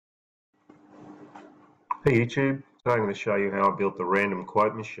Hey YouTube, today I'm going to show you how I built the random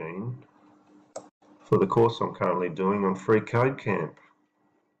quote machine for the course I'm currently doing on FreeCodeCamp.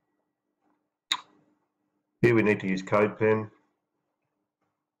 Here we need to use CodePen.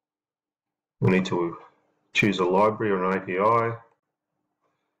 We need to choose a library or an API.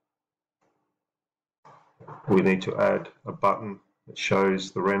 We need to add a button that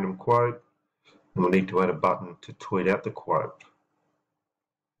shows the random quote, and we need to add a button to tweet out the quote.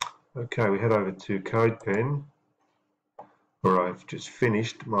 Okay, we head over to CodePen, where I've just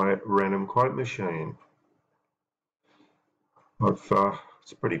finished my random quote machine.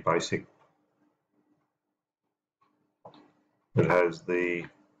 It's pretty basic. It has the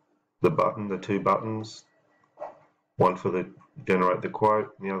button, the two buttons, one for the generate the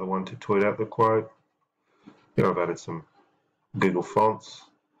quote, and the other one to tweet out the quote. Here I've added some Google fonts,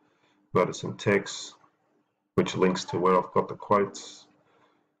 I've added some text, which links to where I've got the quotes.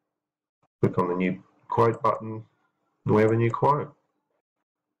 Click on the new quote button, and we have a new quote.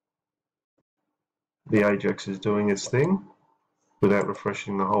 The Ajax is doing its thing without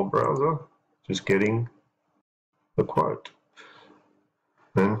refreshing the whole browser, just getting the quote.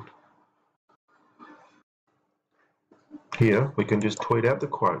 Then here we can just tweet out the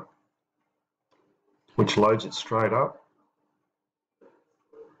quote, which loads it straight up,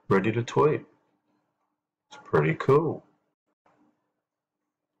 ready to tweet. It's pretty cool.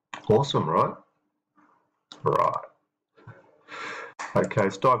 Awesome, right? Right. Okay,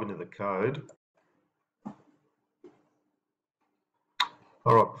 let's dive into the code.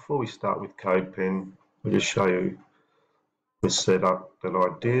 Alright, before we start with CodePen, I'll just show you the setup that I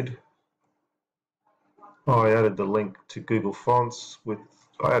did. I added the link to Google Fonts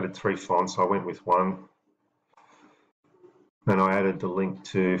I added 3 fonts, I went with one. And I added the link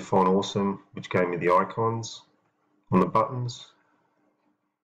to Font Awesome, which gave me the icons on the buttons.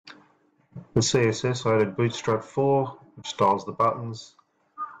 The CSS, I added Bootstrap 4, which styles the buttons.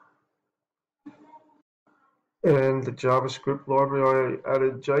 And the JavaScript library, I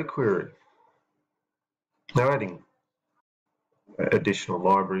added jQuery. Now adding additional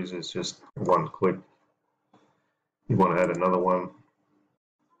libraries is just one click. You want to add another one,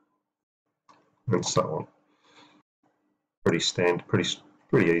 and so on. Pretty standard,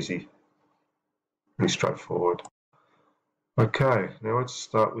 pretty easy, pretty straightforward. Okay, now let's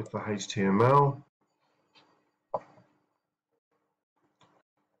start with the HTML.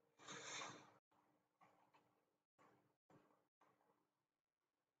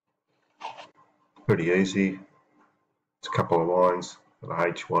 Pretty easy. It's a couple of lines for the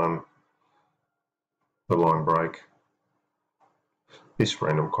H1, the line break. This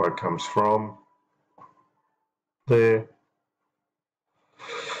random quote comes from there.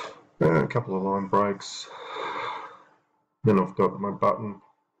 And a couple of line breaks. Then I've got my button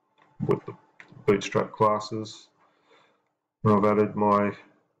with the Bootstrap classes. And I've added my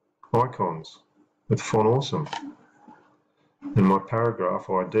icons with Font Awesome. And my paragraph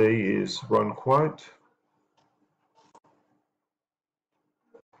ID is run quote.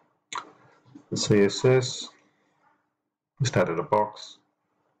 The CSS, just added a box.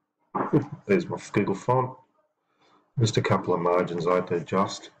 There's my Google font. Just a couple of margins I had to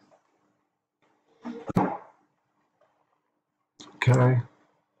adjust. Okay.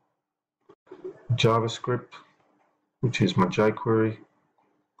 JavaScript, which is my jQuery.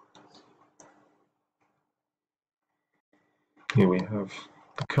 Here we have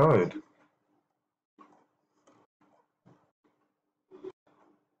the code.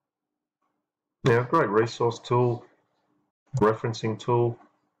 Now, a great resource tool, referencing tool,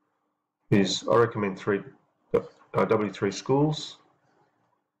 is I recommend W3 Schools.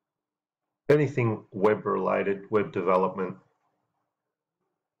 Anything web related, web development,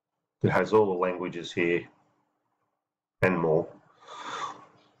 it has all the languages here and more.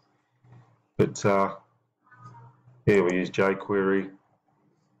 But here we use jQuery.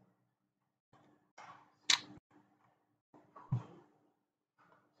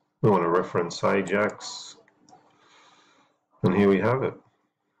 We want to reference Ajax, and here we have it.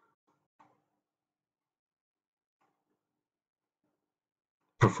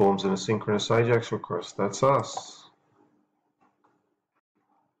 Performs an asynchronous Ajax request. That's us.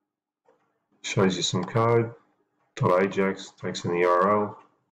 Shows you some code. .ajax takes in the URL.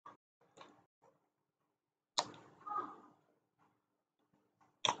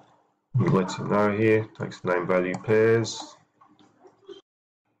 It lets you know here. Takes name value pairs.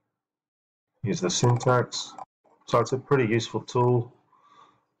 Here's the syntax. So it's a pretty useful tool.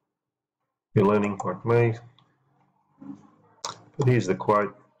 You're learning like me. But here's the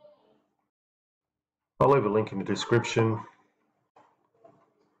quote. I'll leave a link in the description.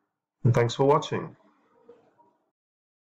 And thanks for watching.